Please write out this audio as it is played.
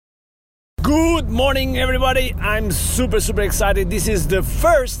Good morning, everybody. I'm super excited. This is the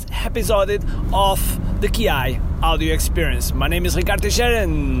first episode of the Ki audio experience. My name is Ricardo Teixeira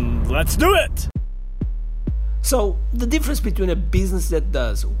and let's do it. So, the difference between a business that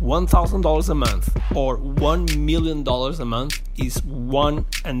does $1,000 a month or $1 million a month is one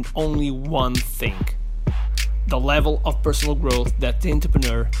and only one thing: the level of personal growth that the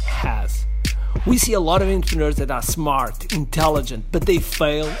entrepreneur has. We see a lot of entrepreneurs that are smart, intelligent, but they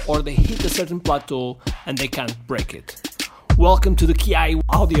fail or they hit a certain plateau and they can't break it. Welcome to the Ki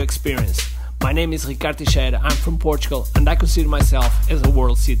audio experience. My name is Ricardo Teixeira, I'm from Portugal, and I consider myself as a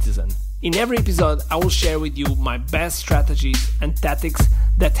world citizen. In every episode, I will share with you my best strategies and tactics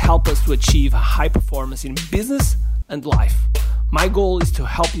that help us to achieve high performance in business and life. My goal is to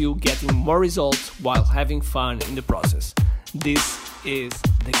help you getting more results while having fun in the process. This is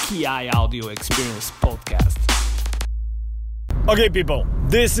the Ki Audio Experience podcast. Okay, people,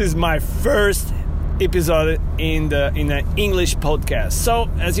 this is my first episode in an English podcast. So,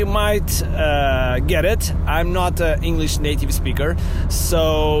 as you might get it, I'm not an English native speaker,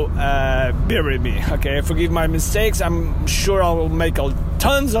 so bear with me, okay? Forgive my mistakes. I'm sure I'll make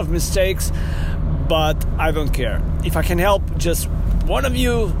tons of mistakes, but I don't care. If I can help just one of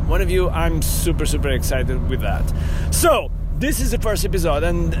you, I'm super excited with that. So, this is the first episode,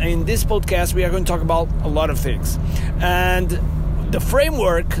 and in this podcast we are going to talk about a lot of things. And the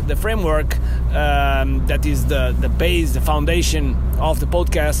framework that is the base, the foundation of the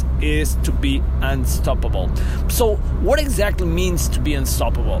podcast is to be unstoppable. So what exactly means to be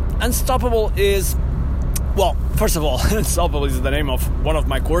unstoppable? Unstoppable is, well, first of all, Unstoppable is the name of one of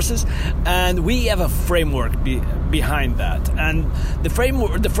my courses, and we have a framework behind that. And the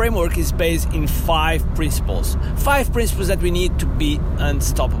framework is based in 5 principles. 5 principles that we need to be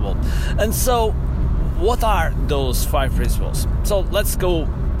unstoppable. And so, what are those 5 principles? So let's go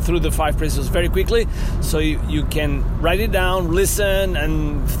through the 5 principles very quickly, so you can write it down, listen,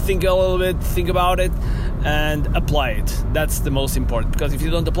 and think a little bit, think about it, and apply it. That's the most important, because if you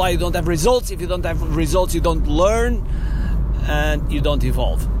don't apply, you don't have results. If you don't have results, you don't learn, and you don't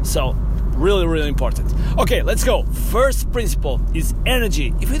evolve. So, really important. Okay, let's go. First principle is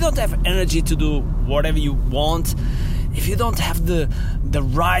energy. If you don't have energy to do whatever you want, if you don't have the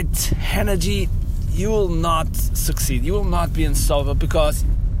right energy, you will not succeed. You will not be unstoppable, because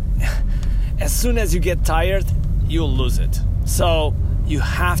as soon as you get tired, you'll lose it. So you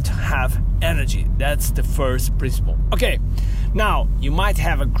have to have energy. That's the first principle. Okay, now you might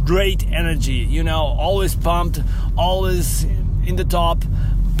have a great energy, always pumped, always in the top,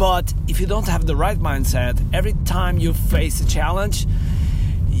 but if you don't have the right mindset, every time you face a challenge,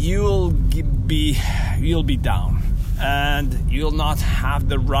 you'll be down, and you'll not have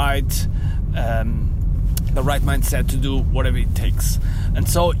the right mindset to do whatever it takes. And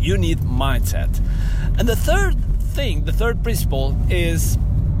so you need mindset. And the third principle is,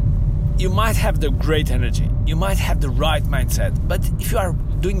 you might have the great energy, you might have the right mindset, but if you are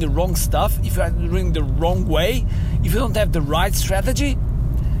doing the wrong stuff, if you are doing the wrong way, if you don't have the right strategy,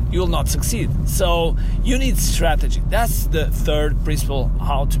 you will not succeed. So you need strategy. That's the third principle,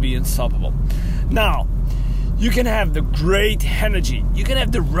 how to be unstoppable. Now, you can have the great energy, you can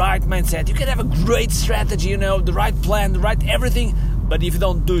have the right mindset, you can have a great strategy, the right plan, the right everything, but if you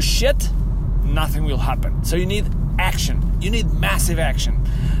don't do shit, nothing will happen. So you need action. You need massive action.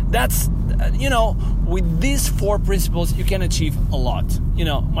 That's, with these 4 principles, you can achieve a lot.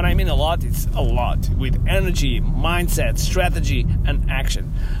 When I mean a lot, it's a lot. With energy, mindset, strategy, and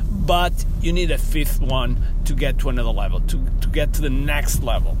action. But you need a 5th one to get to another level, to get to the next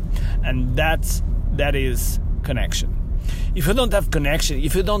level. And that is connection. If you don't have connection,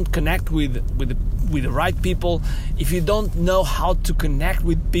 if you don't connect with the right people, if you don't know how to connect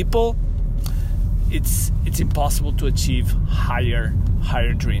with people, it's impossible to achieve higher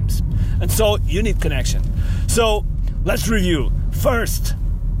dreams. And so you need connection. So let's review. First,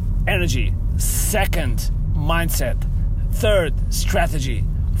 energy. Second, mindset. Third, strategy.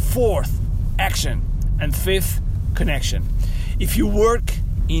 Fourth, action. And 5th, connection. If you work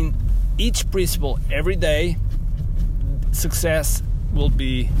in each principle every day, success will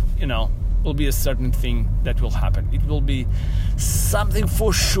be a certain thing that will happen. It will be something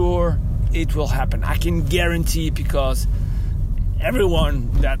for sure. It will happen. I can guarantee, because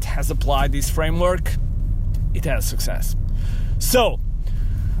everyone that has applied this framework, it has success. So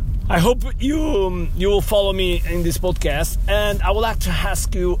I hope you will follow me in this podcast, and I would like to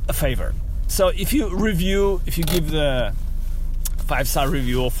ask you a favor. So if you give the 5-star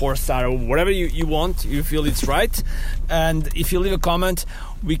review or 4-star or whatever you want, you feel it's right, and if you leave a comment,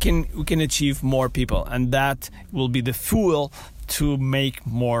 we can achieve more people, and that will be the fuel to make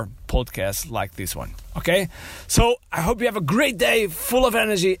more podcasts like this one. Okay? So I hope you have a great day, full of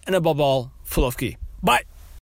energy, and above all, full of key. Bye.